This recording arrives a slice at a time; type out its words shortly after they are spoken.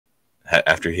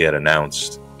after he had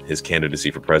announced his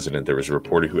candidacy for president, there was a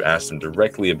reporter who asked him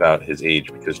directly about his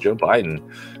age, because Joe Biden,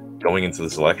 going into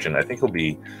this election, I think he'll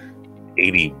be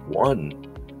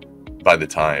 81 by the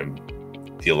time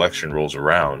the election rolls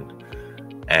around,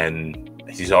 and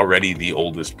he's already the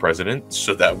oldest president,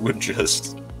 so that would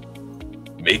just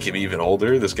make him even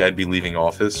older. This guy'd be leaving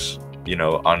office,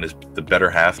 on the better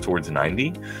half towards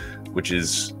 90, which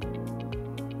is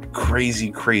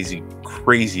crazy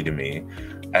to me.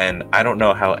 And I don't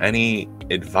know how any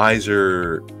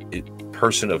advisor,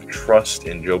 person of trust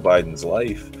in Joe Biden's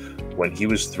life, when he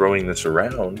was throwing this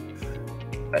around,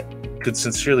 could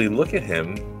sincerely look at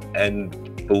him and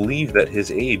believe that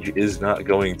his age is not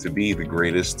going to be the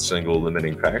greatest single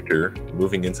limiting factor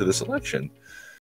moving into this election.